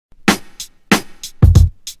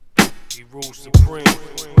Erule supreme.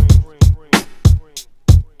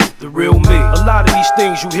 The real me. A lot of these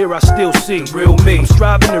things you hear I still see. The real me. I'm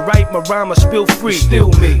striving to write my rhyme, I spill free.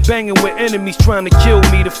 Still me. Banging with enemies trying to kill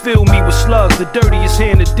me. To fill me with slugs, the dirtiest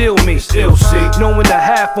hand to deal me. Still see. Knowing the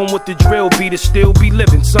half on what the drill be, to still be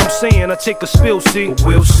living. Some saying I take a spill, see. But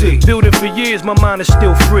we'll see. Building for years, my mind is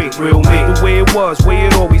still free. Real me. The way it was, way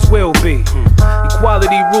it always will be.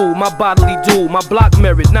 Equality rule, my bodily duel. My block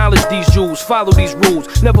merit, knowledge these jewels. Follow these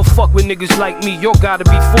rules. Never fuck with niggas like me. Y'all gotta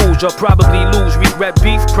be fools. Y'all probably lose. Regret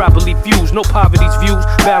beef, properly fused. No poverty's views.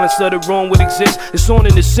 Balance of the wrong would exist. It's on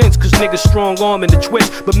in a sense, cause niggas strong arm in the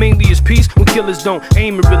twist. But mainly it's peace when killers don't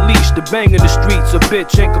aim and release. The bang in the streets, a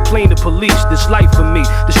bitch ain't complain to police. This life for me,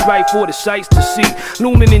 the strife for the sights to see.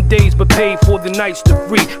 Looming in days, but paid for the nights to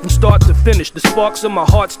free. From start to finish, the sparks of my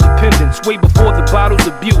heart's dependence. Way before the bottles,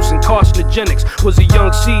 abuse, and carcinogenics. Was a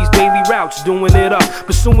young C's daily routes, doing it up.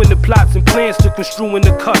 Pursuing the plots and plans to construing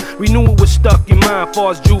the cut. Renewing what's stuck in mind,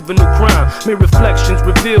 far as juvenile crime. Mere reflections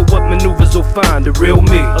reveal what maneuvers will find. The real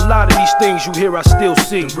me. A lot of these things you hear I still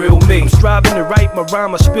see. The real me. I'm striving to write my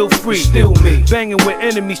rhyme, I spill free. Still me. Banging with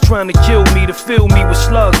enemies trying to kill me. To fill me with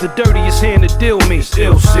slugs, the dirtiest hand to deal me.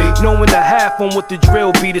 Still see. Knowing the half on what the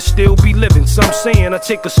drill be, to still be living. Some saying I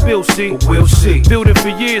take a spill, see. But we'll see. Building for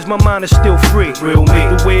years, my mind is still free. Real me.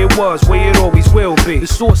 The way it was, way it always will be. The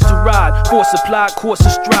source to ride, force applied, course to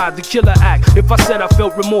stride. The killer act. If I said I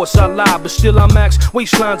felt remorse, I lied. But still I'm ax.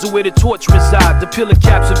 Waistlines are where the torch reside. The pillar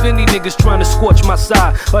caps of any niggas trying to scorch my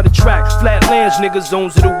side. By the track, flatlands, niggas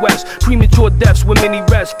zones of the west. Premature deaths with many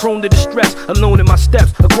rests, prone to distress. Alone in my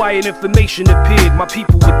steps, acquired information appeared. My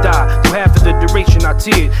people would die through half of the duration I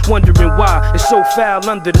teared. Wondering why it's so foul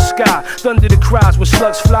under the sky. Thunder the cries when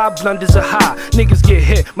slugs fly, blunders are high. Niggas get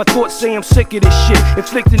hit, my thoughts say I'm sick of this shit.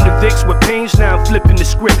 Inflicting the vicks with pains, now I'm flipping the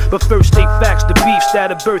script. But first state facts, the beefs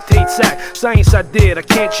that a birth hates act. Science I did, I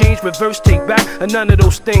can't change, reverse, take back. And none of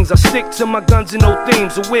those things, I stick to my guns and no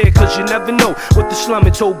themes. Aware, cause you never know what the slum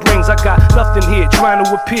and toll brings. I got nothing here, trying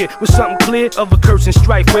to appear with something clear of a curse and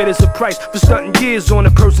strife. Where there's a price for stunting years on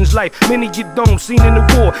a person's life. Many get dome, seen in the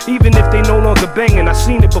war. Even if they no longer banging, I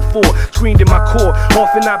seen it before. Screamed in my core,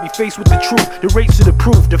 often I be faced with the truth. The rates of the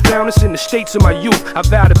proof, the foundness in the states of my youth. I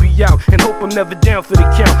vow to be out and hope I'm never down for the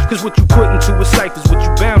count. Cause what you put into a cipher's what you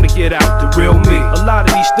bound to get out. The real me. A lot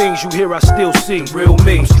of these things you hear I still see. The real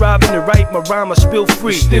me. I'm striving to write my rhyme, I spill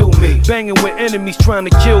free. Still me. Banging with enemies trying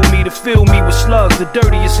to kill me. To fill me with slugs, the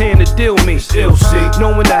dirtiest hand to deal me. Still see.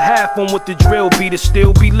 Knowing the half on what the drill be, to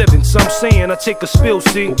still be living. Some saying I take a spill,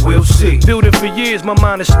 see. But we'll see. Building for years, my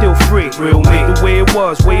mind is still free. Real me. The way it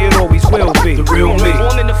was, way it always will be. The real me.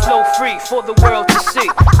 Warming the flow free for the world to see.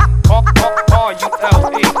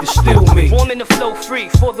 R-U-L-E. It's still me. Warming the flow free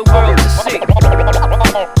for the world to see.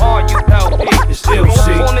 R-U-L-E. It's still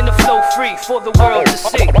see. Warming the flow free for the world to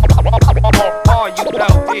see.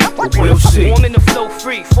 R-U-L-E. We'll see. Warming the flow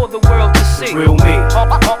free for the world to see. Real me.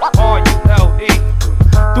 R-U-L-E.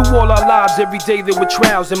 Through all our lives, every day there were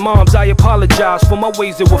trials. And moms, I apologize for my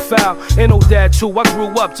ways that were foul. And oh dad too, I grew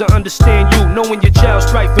up to understand you. Knowing your child's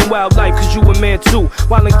strife and wildlife, cause you a man too.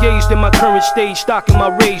 While engaged in my current stage, stocking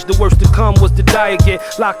my rage. The worst to come was to die again,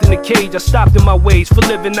 locked in a cage. I stopped in my ways for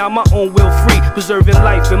living out my own will free. Preserving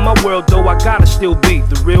life in my world, though I gotta still be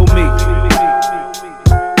the real me.